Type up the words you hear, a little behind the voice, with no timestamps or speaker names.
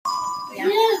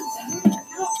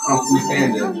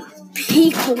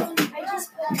People,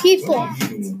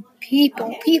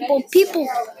 people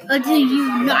of the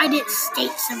United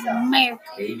States of America.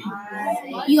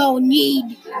 You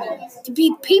need to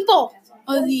be people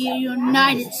of the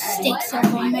United States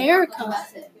of America.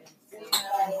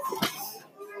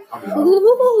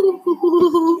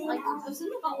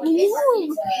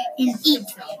 And eat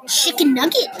chicken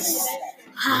nuggets.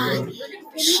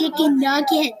 Chicken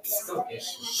nuggets.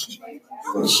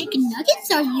 Chicken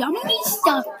nuggets are yummy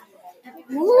stuff.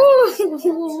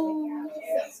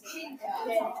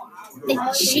 The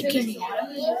chicken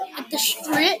at the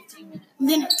strip,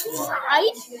 then it's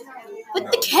fried with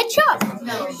the ketchup.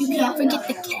 You can't forget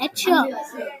the ketchup.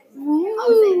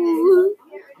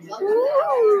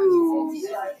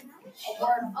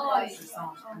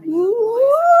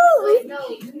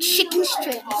 Chicken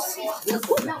strips.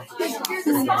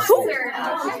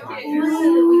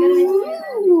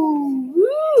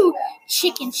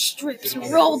 Chicken strips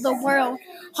rule the world.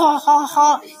 Ha ha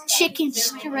ha. Chicken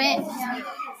strips.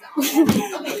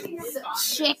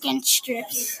 Chicken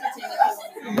strips.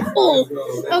 Oh,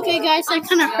 okay, guys, that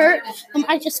kind of hurt.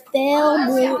 I just fell,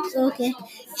 but okay.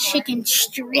 Chicken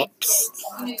strips.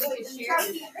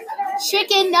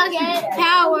 Chicken nugget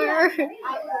power.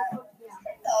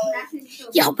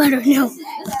 Y'all better know.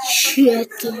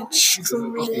 Chicken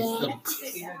strips.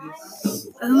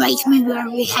 It makes me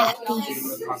very happy.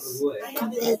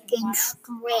 Chicken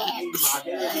strips.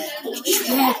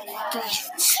 Chicken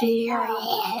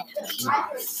strips.